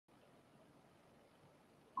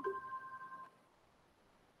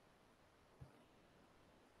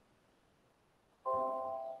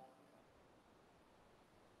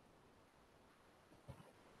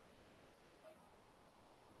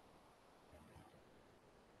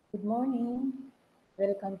Good morning.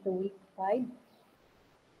 Welcome to week 5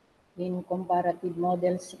 in Comparative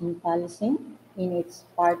Models in Policing in its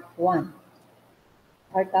part 1.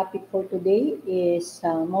 Our topic for today is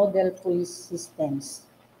model police systems.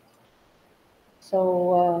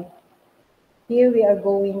 So here we are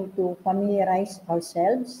going to familiarize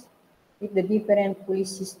ourselves with the different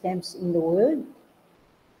police systems in the world,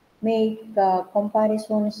 make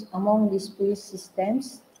comparisons among these police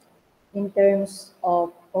systems in terms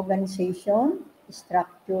of organization,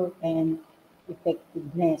 structure, and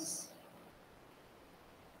effectiveness.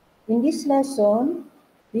 In this lesson,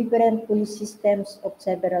 different police systems of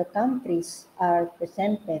several countries are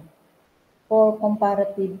presented for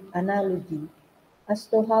comparative analogy as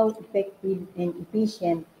to how effective and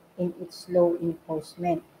efficient in its law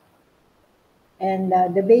enforcement. And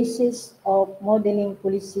the basis of modeling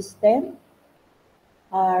police system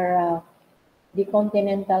are the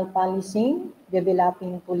continental policing,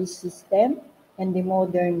 developing police system, and the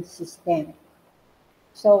modern system.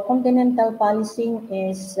 So continental policing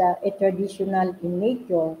is a traditional in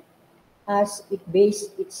nature as it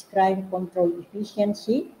based its crime control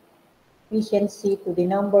efficiency to the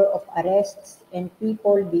number of arrests and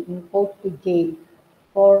people being put to jail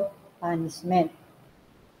for punishment.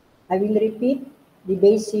 I will repeat, the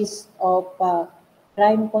basis of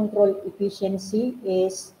crime control efficiency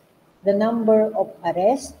is the number of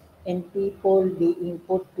arrests and people being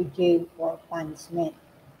put to jail for punishment.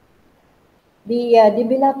 The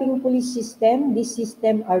developing police system, these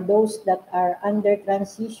systems are those that are under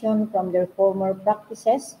transition from their former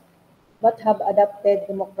practices but have adopted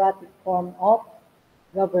democratic form of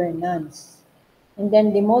governance. And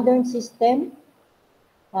then the modern system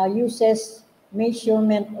uses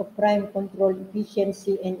measurement of crime control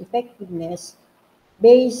efficiency and effectiveness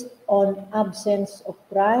based on absence of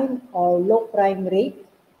crime or low crime rate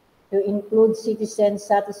to include citizen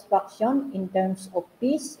satisfaction in terms of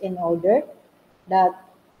peace and order that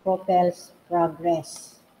propels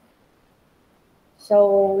progress.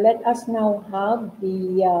 So let us now have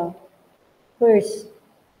the first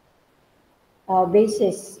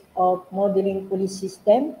basis of modeling police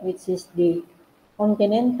system, which is the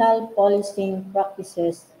continental policing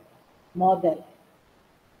practices model.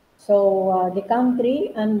 So the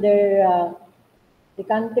countries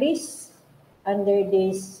under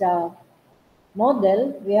this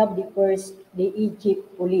model, we have the first, the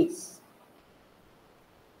Egypt police.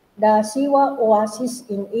 The Siwa Oasis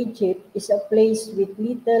in Egypt is a place with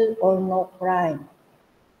little or no crime.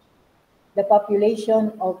 The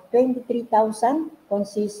population of 23,000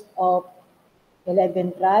 consists of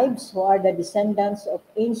 11 tribes who are the descendants of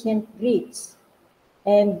ancient Greeks,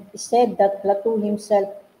 and said that Plato himself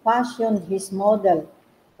fashioned his model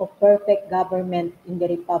of perfect government in the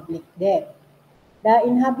republic there. The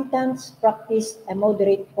inhabitants practiced a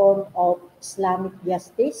moderate form of Islamic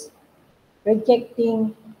justice,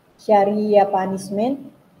 rejecting Sharia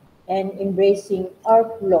punishment and embracing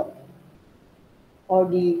Arf law or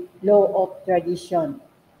the law of tradition.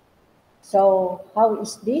 So how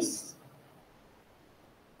is this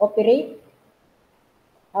operate?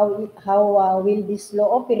 How will this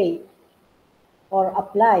law operate or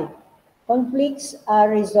apply? Conflicts are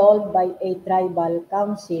resolved by a tribal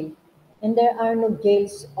council, and there are no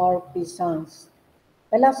jails or prisons.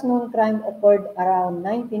 The last known crime occurred around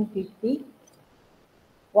 1950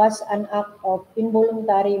 was an act of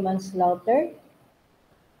involuntary manslaughter.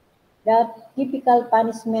 The typical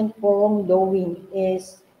punishment for wrongdoing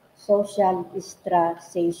is social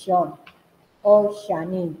ostracization or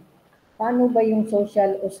shunning. Paano ba yung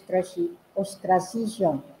social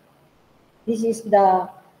ostracism? This is the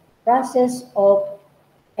process of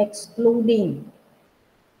excluding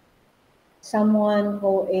someone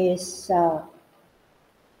who is a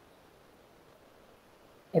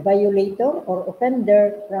violator or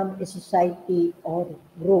offender from a society or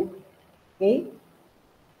group. Okay?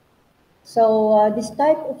 So this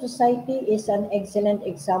type of society is an excellent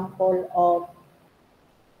example of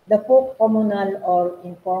the folk communal or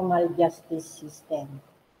informal justice system.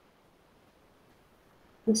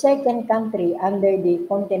 The second country under the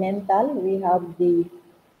continental, we have the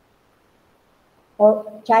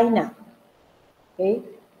China. Okay,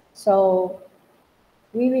 so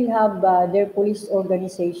we will have their police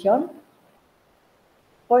organization.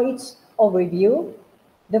 For its overview,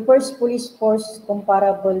 the first police force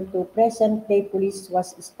comparable to present-day police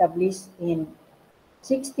was established in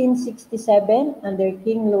 1667 under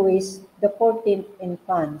King Louis XIV in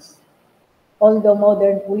France. Although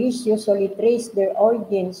modern police usually trace their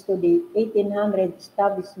origins to the 1800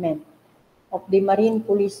 establishment of the Marine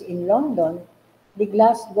Police in London, the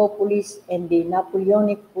Glasgow Police, and the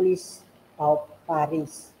Napoleonic Police of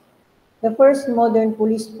Paris. The first modern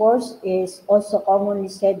police force is also commonly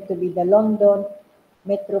said to be the London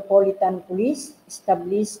Metropolitan Police,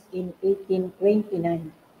 established in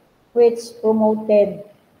 1829, which promoted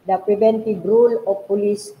the preventive role of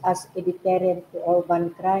police as a deterrent to urban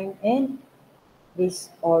crime and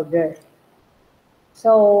disorder.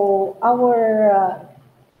 So our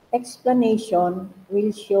explanation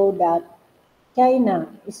will show that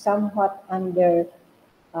China is somewhat under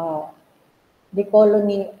uh, the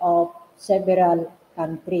colony of several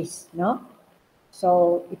countries, no?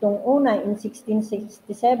 So itong una in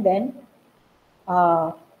 1667,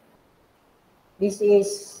 uh, this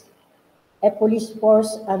is a police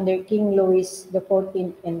force under King Louis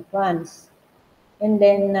XIV in France. And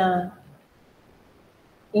then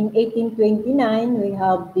in 1829, we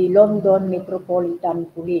have the London Metropolitan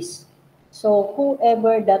Police. So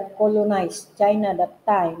whoever that colonized China that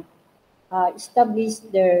time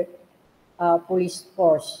established their police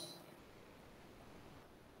force.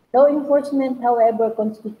 Law enforcement, however,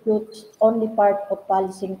 constitutes only part of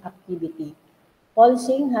policing activity.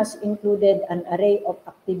 Policing has included an array of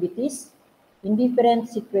activities in different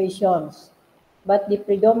situations, but the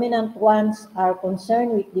predominant ones are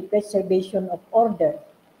concerned with the preservation of order.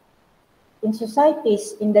 In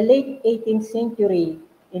societies in the late 18th century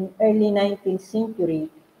and early 19th century,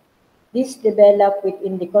 this developed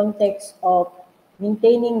within the context of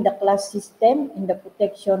maintaining the class system and the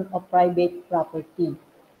protection of private property.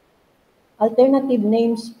 Alternative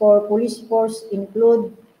names for police force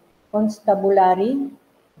include constabulary,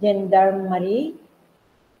 gendarmerie,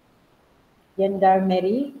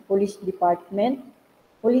 police department,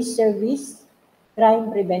 police service,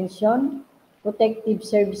 crime prevention, protective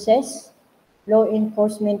services, law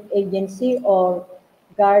enforcement agency or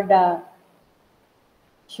Garda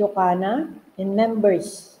Síocana, and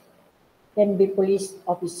members can be police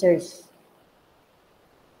officers,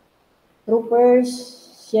 troopers,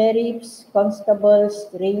 sheriffs, constables,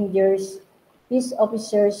 rangers, peace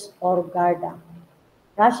officers, or Garda.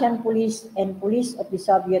 Russian police and police of the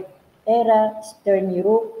Soviet era Eastern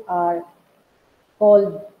Europe are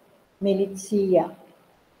called militia.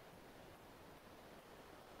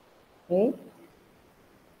 Okay?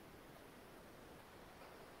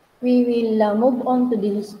 We will move on to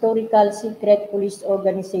the historical secret police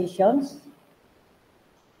organizations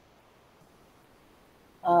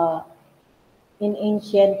uh, in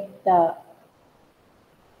ancient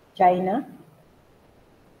China.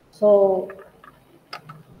 So,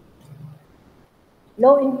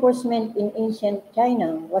 law enforcement in ancient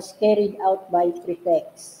China was carried out by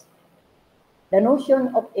prefects. The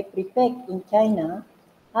notion of a prefect in China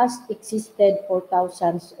has existed for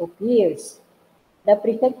thousands of years. The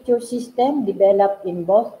prefecture system developed in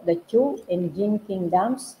both the Chu and Jin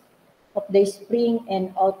kingdoms of the spring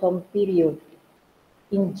and autumn period.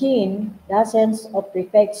 In Jin, dozens of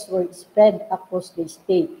prefects were spread across the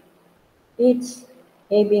state, each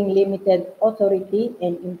having limited authority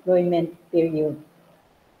and employment period.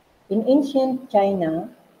 In ancient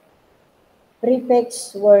China,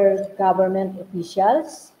 prefects were government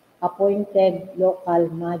officials, appointed local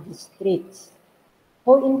magistrates,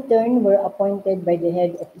 who in turn were appointed by the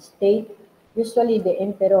head of state, usually the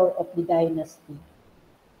emperor of the dynasty.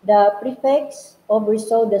 The prefects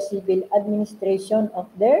oversaw the civil administration of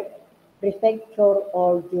their prefecture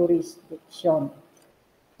or jurisdiction.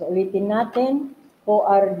 So ulitin natin, who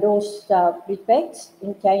are those prefects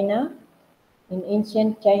in China, in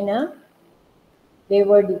ancient China? They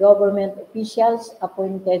were the government officials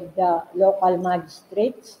appointed local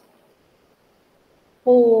magistrates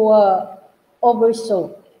who oversaw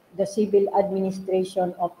the civil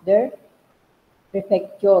administration of their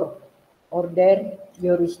prefecture or their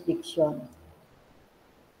jurisdiction.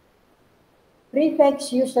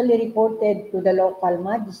 Prefects usually reported to the local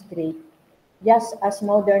magistrate, just as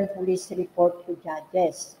modern police report to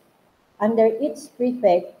judges. Under each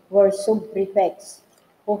prefect were sub-prefects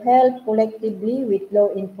who helped collectively with law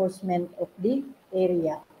enforcement of the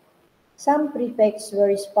area. Some prefects were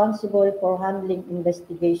responsible for handling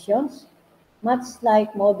investigations, much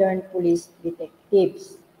like modern police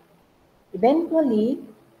detectives. Eventually,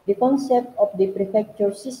 the concept of the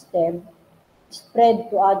prefecture system spread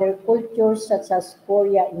to other cultures such as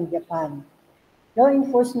Korea and Japan. Law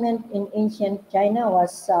enforcement in ancient China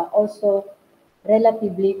was also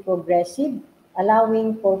relatively progressive,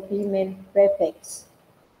 allowing for female prefects.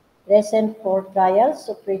 Recent court trials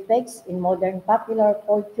of prefects in modern popular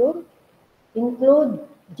culture include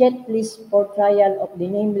Jet Li's portrayal of the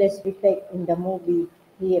nameless prefect in the movie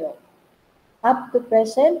Hero. Up to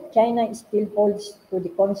present, China still holds to the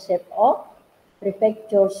concept of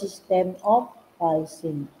prefecture system of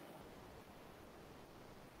policing.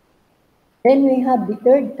 Then we have the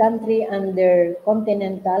third country under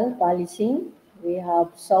continental policy. We have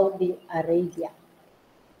Saudi Arabia.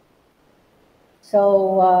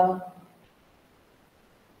 So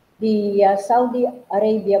the Saudi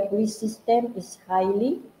Arabia police system is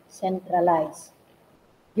highly centralized.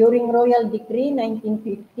 During Royal Decree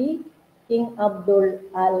 1950, King Abdul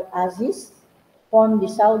Al-Aziz formed the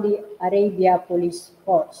Saudi Arabia Police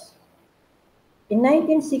Force. In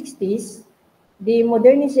 1960s, the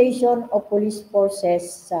modernization of police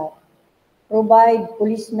forces provide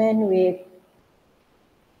policemen with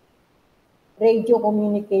radio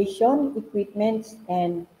communication equipment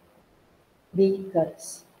and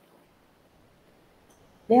vehicles.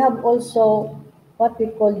 They have also what we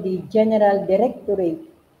call the General Directorate,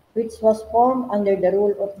 which was formed under the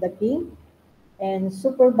rule of the king and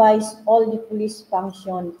supervise all the police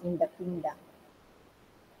function in the kingdom.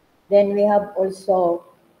 Then we have also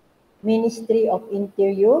Ministry of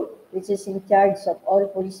Interior, which is in charge of all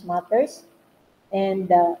police matters, and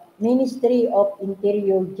the Ministry of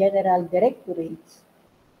Interior General Directorates,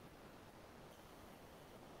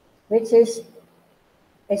 which is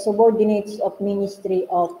a subordinate of Ministry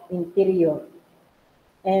of Interior.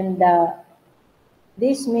 And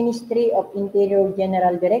this Ministry of Interior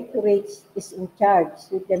General Directorates is in charge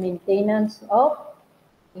with the maintenance of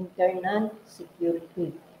internal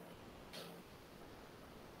security.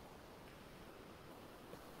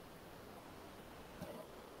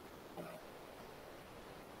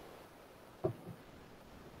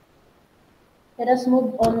 Let us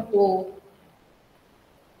move on to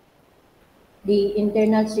the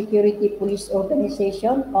Internal Security Police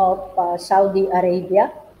Organization of Saudi Arabia.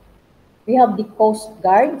 We have the Coast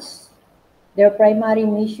Guards. Their primary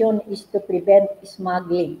mission is to prevent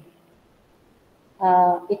smuggling.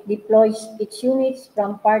 It deploys its units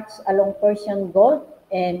from parts along Persian Gulf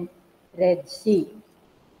and Red Sea.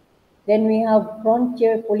 Then we have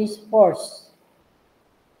Frontier Police Force.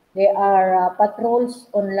 They are patrols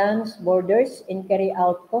on lands borders and carry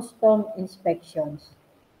out custom inspections.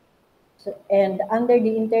 So, and under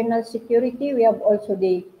the internal security, we have also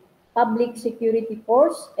the Public Security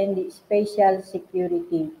Force and the Special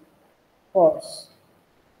Security Force.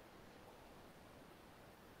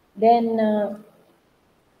 Then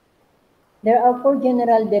there are four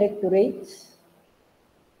general directorates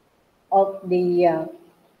of the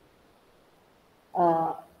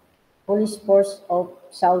uh, Police Force of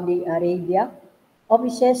Saudi Arabia,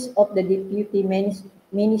 offices of the Deputy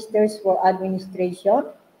Ministers for Administration,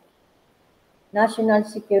 National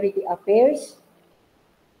Security Affairs,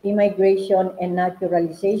 Immigration and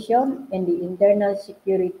Naturalization, and the Internal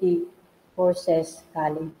Security Forces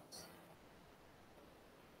College.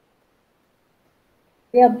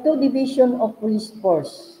 We have two divisions of police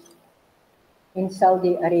force in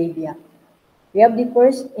Saudi Arabia. We have the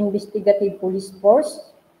first investigative police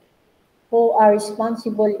force, who are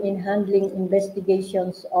responsible in handling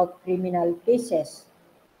investigations of criminal cases,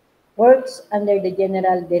 works under the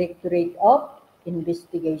General Directorate of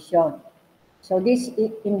Investigation. So this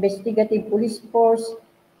investigative police force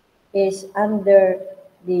is under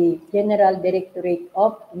the General Directorate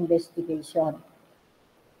of Investigation.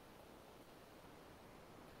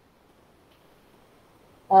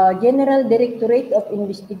 General Directorate of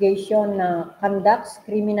Investigation conducts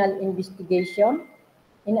criminal investigation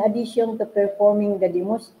in addition to performing the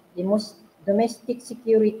domestic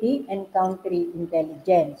security and country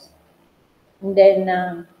intelligence. And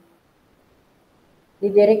then the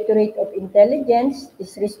Directorate of Intelligence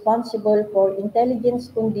is responsible for intelligence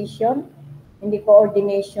condition and the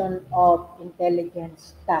coordination of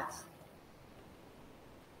intelligence tasks.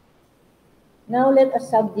 Now let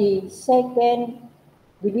us have the second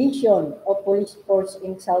division of police force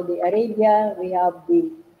in Saudi Arabia. We have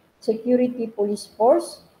the Security Police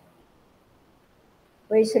Force,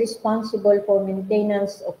 who is responsible for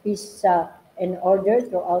maintenance of peace and order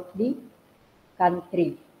throughout the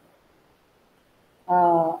country.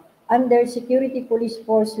 Under Security Police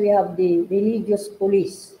Force, we have the Religious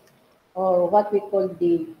Police, or what we call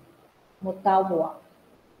the Mutawa.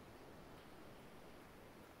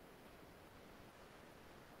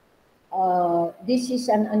 This is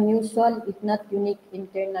an unusual, if not unique,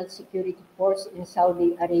 internal security force in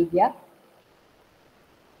Saudi Arabia.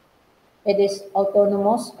 It is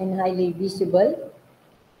autonomous and highly visible,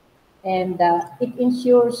 and it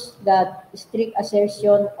ensures that strict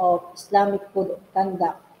assertion of Islamic code of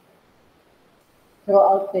conduct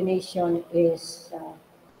throughout the nation is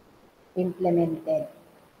implemented.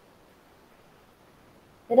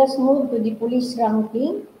 Let us move to the police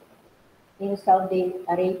ranking in Saudi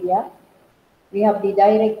Arabia. We have the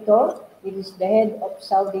director, it is the head of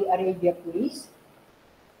Saudi Arabia Police.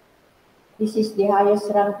 This is the highest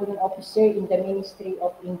ranking officer in the Ministry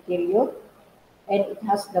of Interior, and it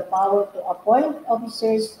has the power to appoint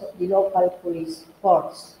officers of the local police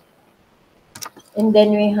force. And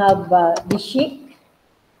then we have the Sheikh,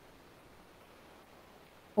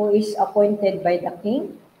 who is appointed by the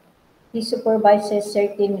king. He supervises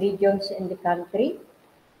certain regions in the country.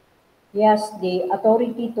 He has the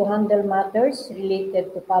authority to handle matters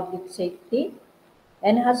related to public safety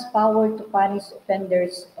and has power to punish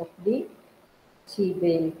offenders of the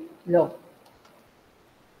civil law.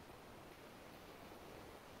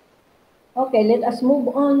 Okay, let us move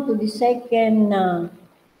on to the second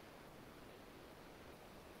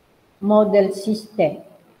model system.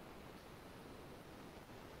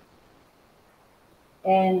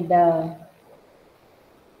 And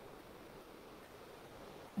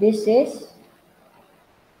this is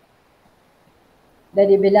the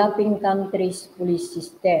developing countries' police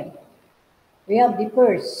system. We have the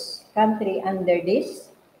first country under this.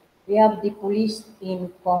 We have the police in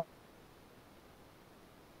Congo.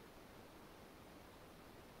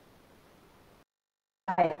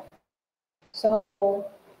 So,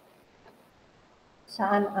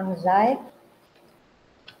 saan ang Zaire?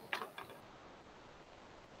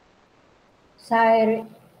 Zaire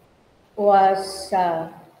was,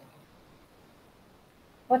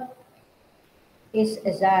 what is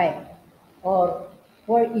Zaire? Or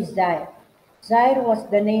where is Zaire? Zaire was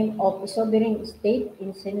the name of a sovereign state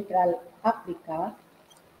in Central Africa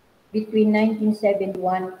between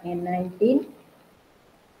 1971 and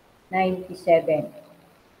 1997.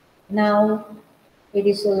 Now, it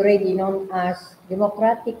is already known as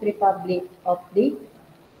Democratic Republic of the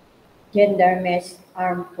Gendarme's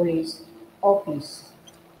Armed Police Office.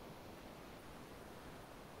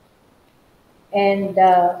 And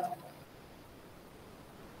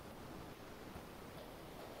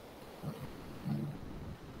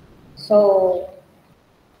so,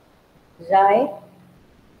 Zaire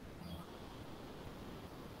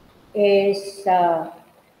is the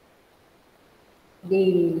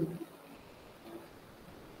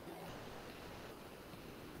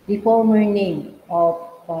former name of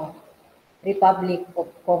Republic of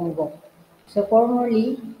Congo. So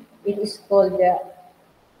formerly, it is called the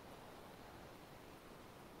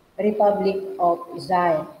Republic of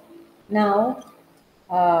Zaire. Now,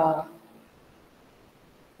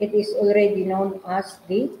 it is already known as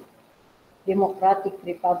the Democratic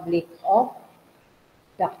Republic of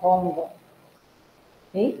the Congo.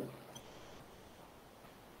 Okay?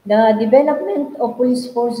 The development of police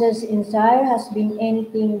forces in Zaire has been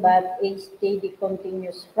anything but a steady,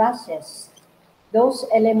 continuous process. Those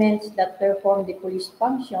elements that perform the police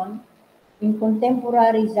function in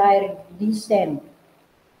contemporary Zaire descend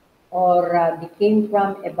or came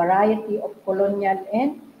from a variety of colonial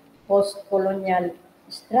and post-colonial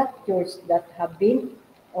structures that have been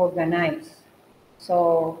organized.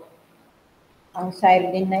 So, ang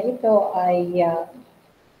Zaire din na ito ay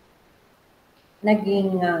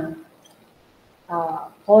naging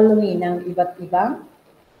colony ng iba't ibang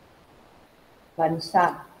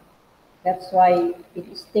bansa. That's why it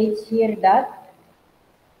states here that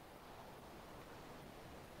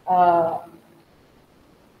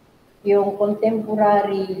yung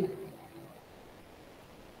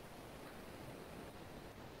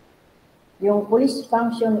police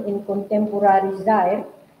function in contemporary Zaire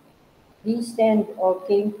descend or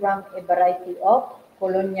came from a variety of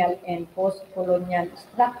colonial and post-colonial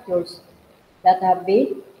structures that have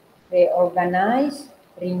been reorganized,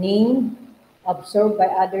 renamed, absorbed by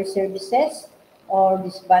other services, or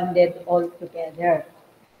disbanded altogether.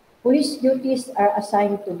 Police duties are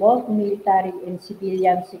assigned to both military and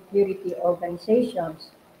civilian security organizations,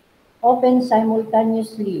 often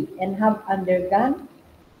simultaneously, and have undergone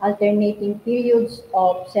alternating periods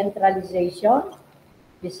of centralization,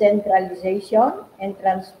 decentralization, and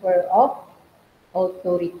transfer of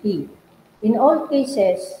authority. In all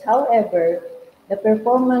cases, however, the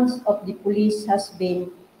performance of the police has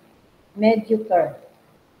been mediocre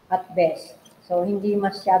at best. So, hindi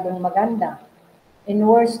masyadong maganda. And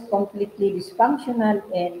worse, completely dysfunctional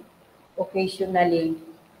and occasionally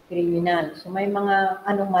criminal. So, may mga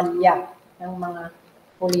anomalya ng mga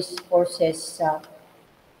police forces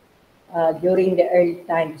during the early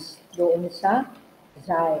times doon sa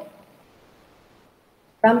Zaire.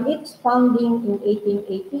 From its founding in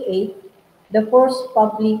 1888, the force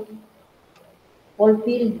public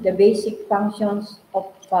fulfilled the basic functions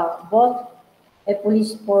of both a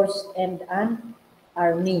police force and an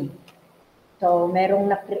army. So,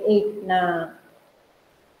 merong na-create na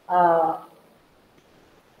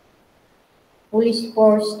police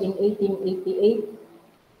force in 1888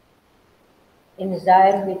 in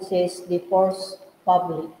Zaire, which is the force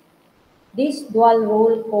public. This dual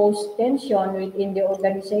role caused tension within the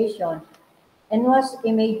organization and was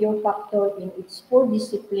a major factor in its poor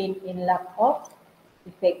discipline and lack of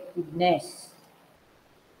effectiveness.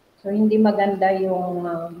 So hindi maganda yung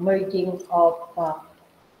merging of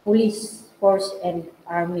police force and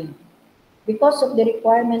army. Because of the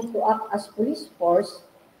requirement to act as police force,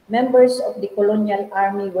 members of the colonial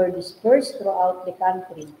army were dispersed throughout the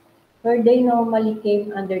country, where they normally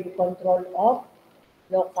came under the control of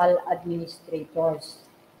local administrators.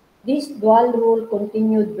 This dual rule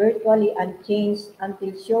continued virtually unchanged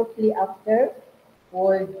until shortly after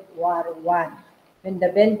World War I, when the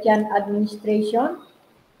Belgian administration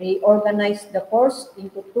reorganized the force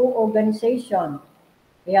into two organizations.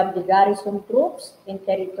 We have the garrison troops and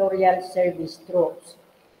territorial service troops.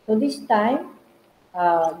 So this time,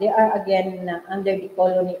 they are again under the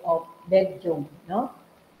colony of Belgium, no?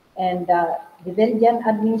 And the Belgian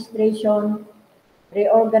administration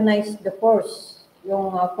reorganized the force,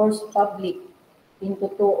 yung force public, into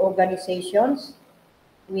two organizations.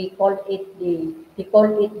 We call it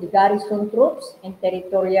the garrison troops and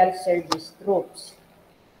territorial service troops.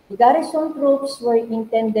 The garrison troops were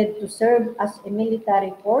intended to serve as a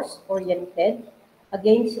military force oriented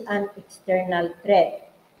against an external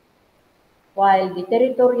threat, while the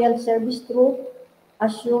territorial service troop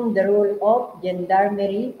assumed the role of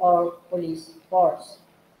gendarmerie or police force.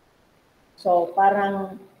 So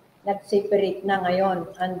parang nag-separate na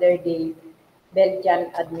ngayon under the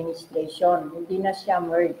Belgian administration. Hindi na siya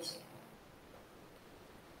merged.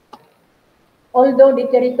 Although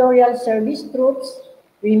the territorial service troops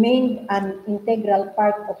remained an integral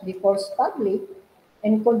part of the force public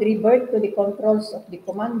and could revert to the controls of the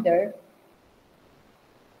commander,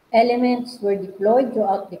 elements were deployed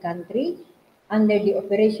throughout the country under the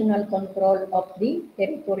operational control of the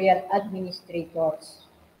territorial administrators.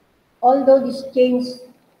 Although this change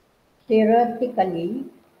theoretically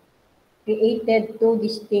created two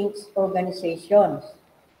distinct organizations.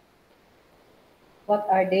 What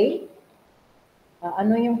are they?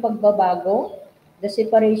 Ano yung pagbabago? The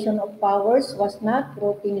separation of powers was not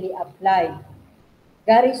routinely applied.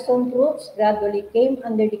 Garrison troops gradually came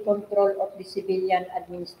under the control of the civilian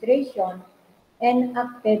administration and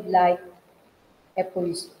acted like a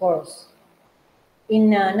police force.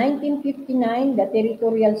 In 1959, the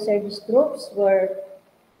territorial service troops were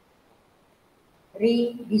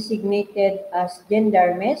redesignated as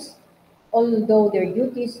gendarmes, although their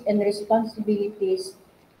duties and responsibilities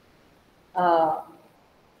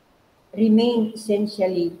remain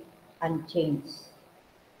essentially unchanged.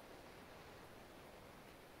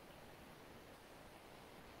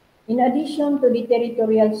 In addition to the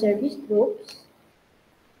territorial service troops,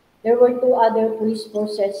 there were two other police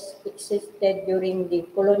forces existed during the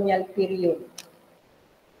colonial period.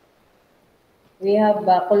 We have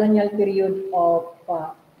the colonial period of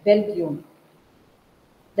Belgium.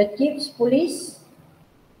 The chief's police,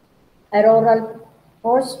 a rural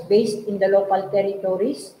force based in the local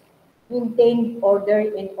territories, maintained order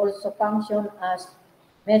and also functioned as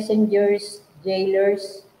messengers,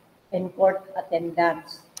 jailers, and court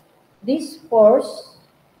attendants. This force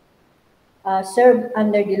served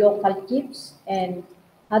under the local chiefs and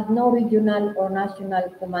had no regional or national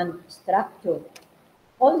command structure.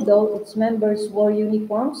 Although its members wore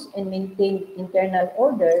uniforms and maintained internal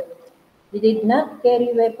order, they did not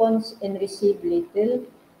carry weapons and received little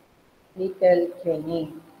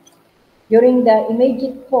training. During the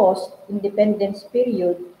immediate post-independence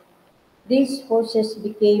period, these forces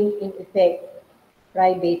became, in effect,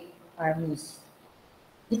 private armies.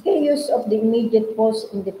 The chaos of the immediate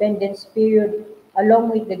post-independence period,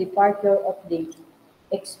 along with the departure of the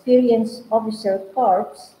experienced officer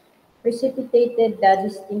corps, precipitated the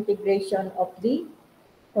disintegration of the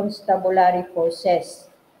constabulary forces.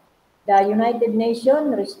 The United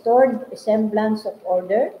Nations restored a semblance of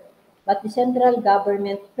order, but the central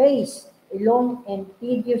government faced a long and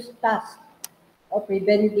tedious task of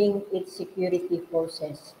rebuilding its security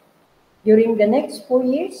forces. During the next 4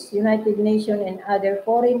 years, United Nations and other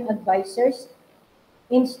foreign advisors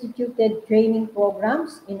instituted training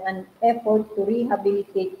programs in an effort to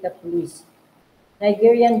rehabilitate the police.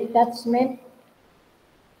 Nigerian detachment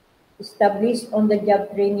established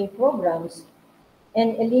on-the-job training programs,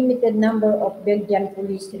 and a limited number of Belgian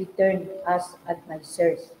police returned as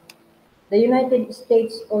advisors. The United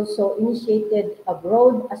States also initiated a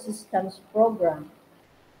broad assistance program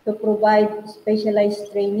to provide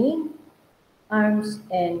specialized training, arms,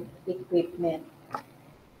 and equipment.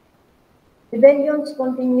 Rebellions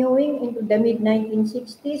continuing into the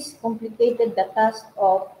mid-1960s complicated the task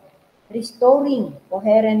of restoring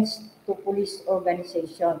coherence to police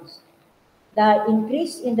organizations. The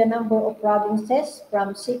increase in the number of provinces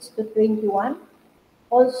from 6 to 21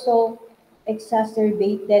 also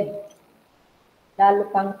exacerbated, lalo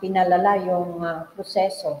pang pinalala yung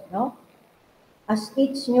proseso, no? As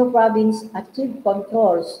each new province achieved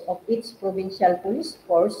controls of its provincial police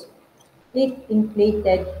force, it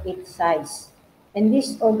inflated its size, and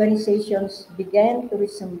these organizations began to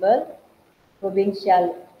resemble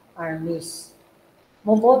provincial armies.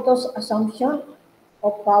 Mobutu's assumption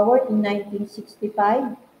of power in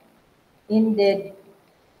 1965 ended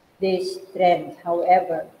this trend,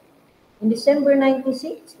 however. In December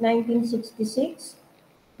 1966,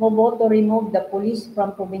 Mobutu removed the police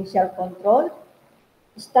from provincial control,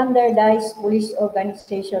 standardized police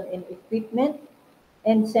organization and equipment,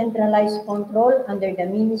 and centralized control under the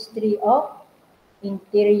Ministry of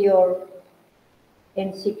Interior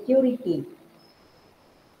and Security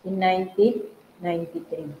in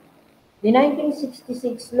 1993. The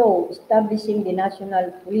 1966 law establishing the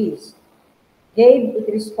National Police gave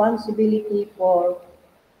it responsibility for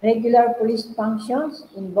regular police functions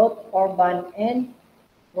in both urban and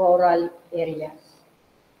rural areas.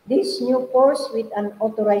 This new force, with an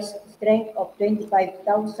authorized strength of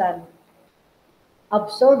 25,000,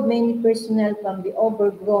 absorbed many personnel from the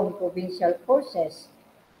overgrown provincial forces,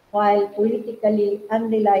 while politically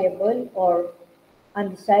unreliable or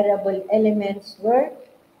undesirable elements were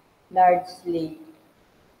largely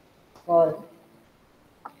culled.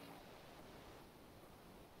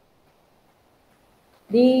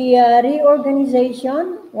 The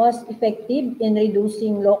reorganization was effective in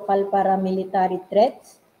reducing local paramilitary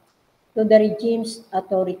threats to the regime's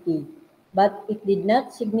authority, but it did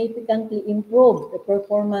not significantly improve the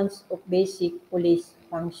performance of basic police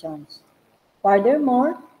functions.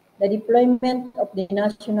 Furthermore, the deployment of the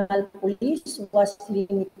National Police was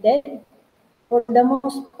limited, for the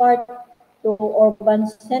most part, to urban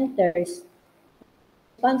centers.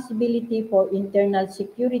 Responsibility for internal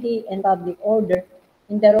security and public order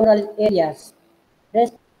in the rural areas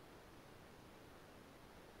rested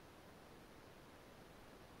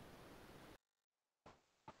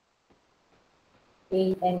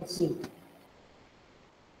ANC.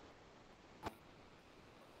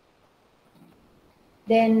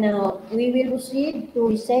 Then we will proceed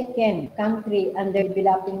to the second country under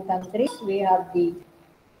developing countries. We have the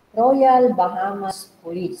Royal Bahamas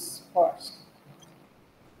Police Force.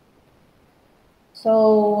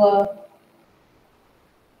 So,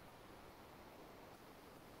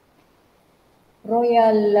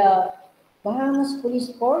 Royal Bahamas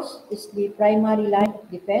Police Force is the primary line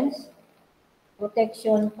of defense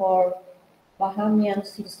protection for Bahamian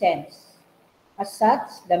citizens. As such,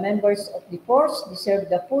 the members of the force deserve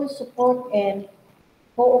the full support and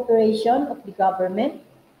cooperation of the government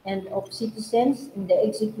and of citizens in the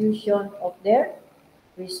execution of their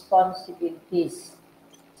responsibilities.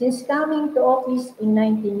 Since coming to office in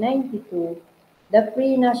 1992, the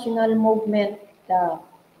Free National Movement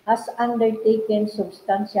has undertaken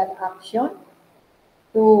substantial action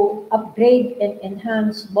to upgrade and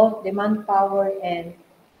enhance both the manpower and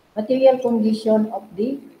material condition of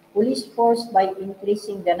the police force by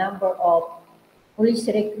increasing the number of police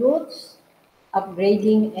recruits,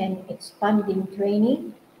 upgrading and expanding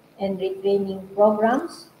training and retraining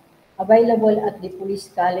programs available at the police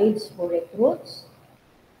college for recruits,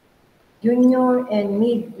 junior and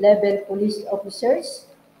mid-level police officers,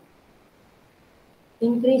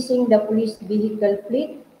 increasing the police vehicle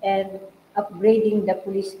fleet and upgrading the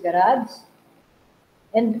police garage,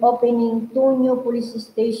 and opening two new police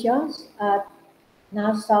stations at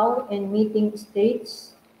Nassau and Meeting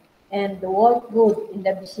Streets and the Walt Road in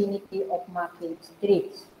the vicinity of Market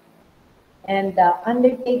Streets, and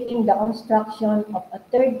undertaking the construction of a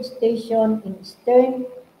third station in Eastern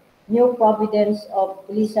New Providence of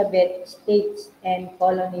Elizabeth Estates and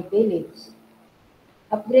Colony Village.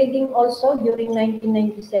 Upgrading also during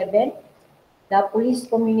 1997 the police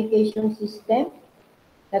communication system,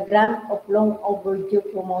 the grant of long overdue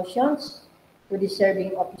promotions to the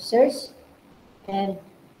serving officers, and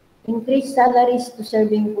increased salaries to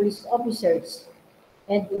serving police officers,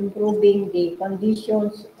 and improving the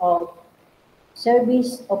conditions of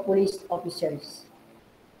service of police officers.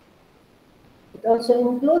 It also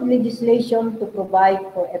includes legislation to provide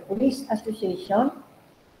for a police association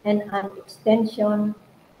and an extension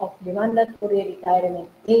of the mandatory retirement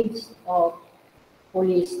age of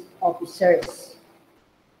police officers.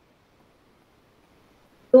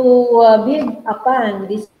 To build upon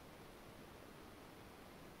this,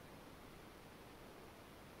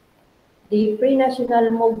 the Free National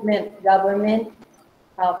Movement government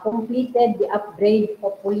completed the upgrade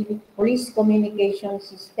of police communication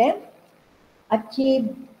system,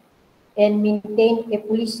 achieved and maintained a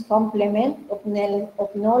police complement of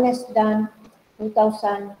no less than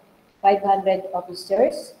 2,500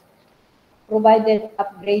 officers, provided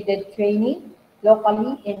upgraded training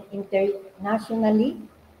locally and internationally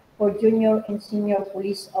for junior and senior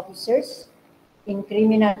police officers in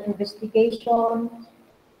criminal investigation,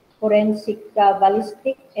 forensic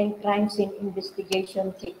ballistic, and crime scene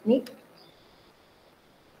investigation technique,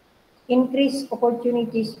 increased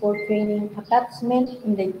opportunities for training attachment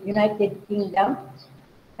in the United Kingdom,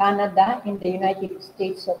 Canada, and the United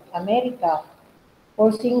States of America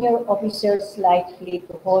for senior officers likely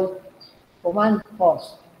to hold command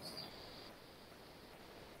posts.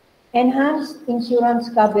 Enhanced insurance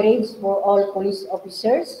coverage for all police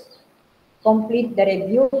officers, complete the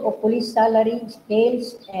review of police salary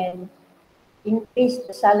scales, and increase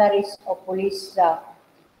the salaries of police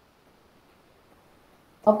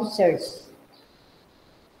officers.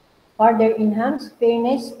 Further enhance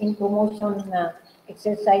fairness in promotion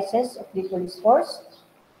exercises of the police force,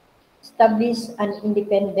 establish an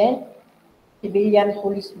independent civilian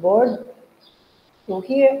police board to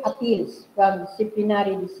hear appeals from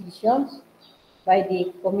disciplinary decisions by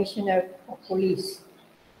the Commissioner of Police,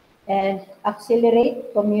 and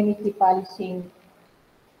accelerate community policing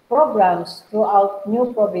programs throughout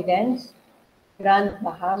New Providence, Grand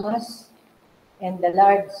Bahamas, and the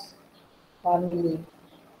large family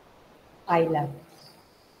islands.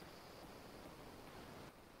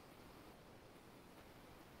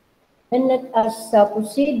 Then let us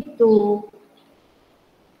proceed to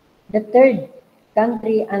the third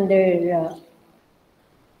country under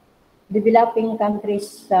developing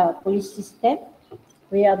countries' police system.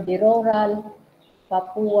 We have the rural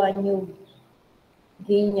Papua New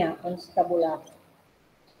Guinea Constabulary.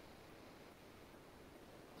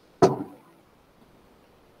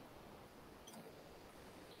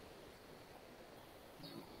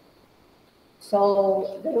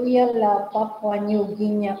 So, the Royal Papua New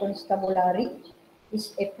Guinea Constabulary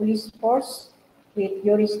is a police force with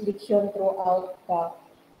jurisdiction throughout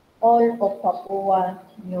all of Papua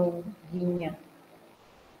New Guinea.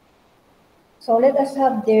 So, let us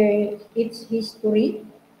have its history.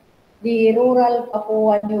 The Rural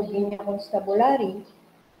Papua New Guinea Constabulary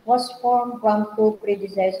was formed from two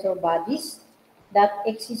predecessor bodies that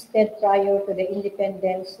existed prior to the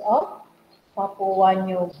independence of Papua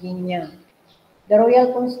New Guinea. The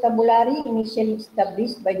Royal Constabulary, initially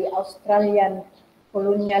established by the Australian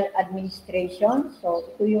Colonial Administration. So,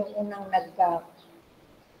 ito yung unang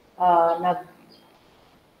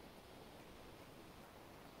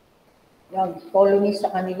nag-colony sa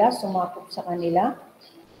kanila, sumakop sa kanila.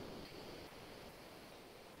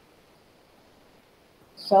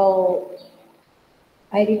 So,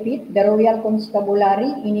 I repeat, the Royal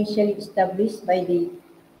Constabulary, initially established by the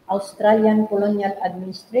Australian Colonial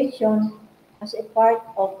Administration as a part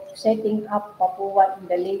of setting up Papua in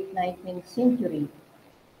the late 19th century,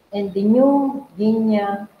 and the New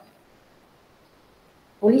Guinea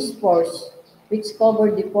Police Force, which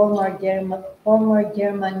covered the former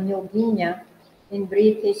German New Guinea and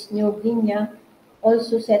British New Guinea,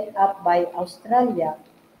 also set up by Australia,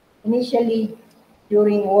 initially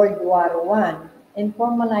during World War I, and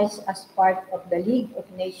formalized as part of the League of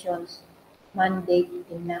Nations mandate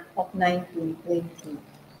of 1920.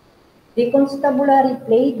 The constabulary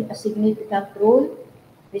played a significant role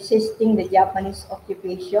resisting the Japanese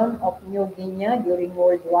occupation of New Guinea during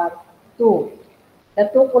World War II.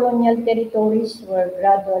 The two colonial territories were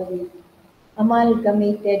gradually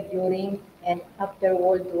amalgamated during and after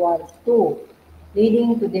World War II,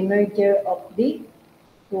 leading to the merger of the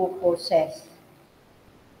two forces.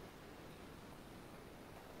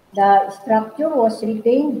 The structure was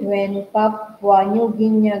retained when Papua New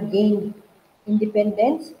Guinea gained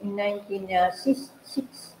independence in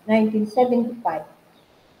 1975,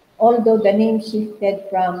 although the name shifted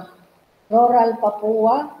from Rural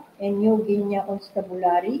Papua and New Guinea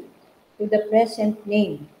Constabulary to the present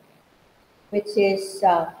name, which is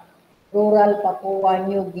Rural Papua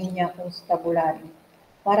New Guinea Constabulary.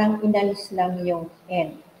 Parang inalis lang yung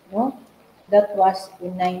N, no? That was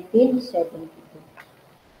in 1972.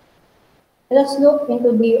 Let's look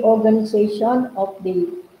into the organization of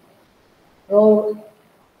the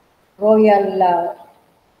Royal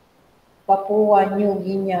Papua New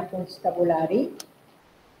Guinea Constabulary.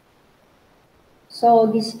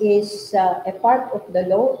 So this is a part of the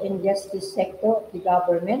law and justice sector of the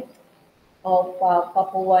government of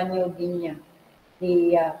Papua New Guinea,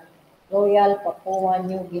 the Royal Papua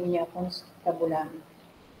New Guinea Constabulary.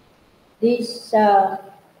 This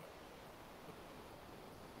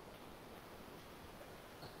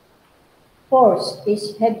Force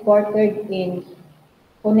is headquartered in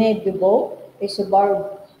Ponedibo, a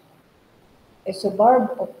suburb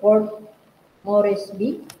of Port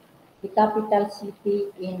Moresby, the capital city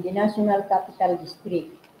in the National Capital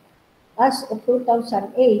District. As of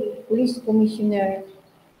 2008, Police Commissioner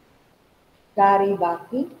Gary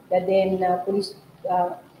Baki, the then police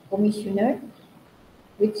commissioner,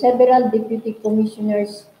 with several deputy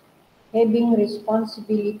commissioners having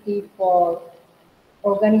responsibility for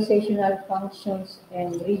organizational functions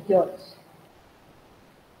and regions.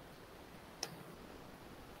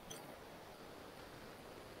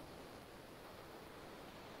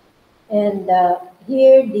 And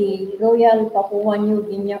here, the Royal Papua New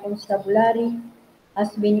Guinea Constabulary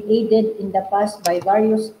has been aided in the past by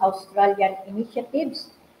various Australian initiatives,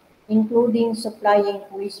 including supplying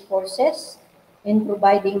police forces and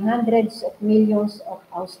providing hundreds of millions of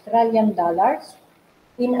Australian dollars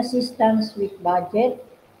in assistance with budget,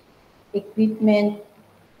 equipment,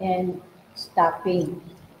 and staffing.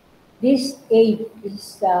 This aid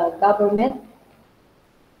is government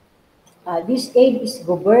this aid is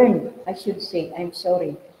governed, I should say, I'm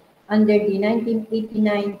sorry, under the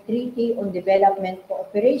 1989 Treaty on Development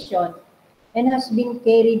Cooperation and has been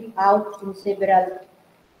carried out in several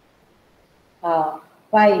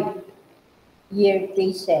 5-year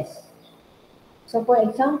phases. So for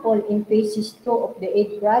example, in phases 2 of the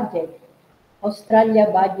aid project, Australia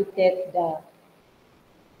budgeted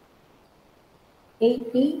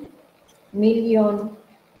 80 million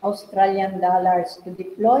Australian dollars to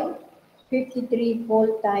deploy 53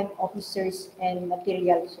 full-time officers and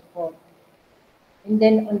material support. And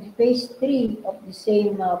then on phase 3 of the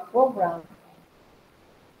same program,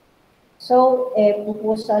 so a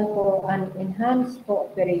proposal for an enhanced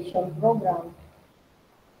cooperation program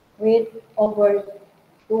with over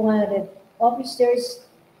 200 officers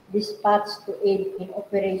dispatched to aid in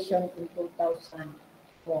operation in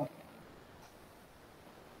 2004.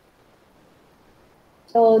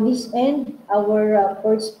 So this ends our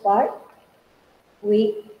first part.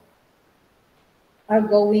 We are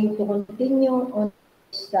going to continue on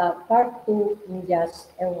this part 2 in just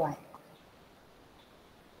a while.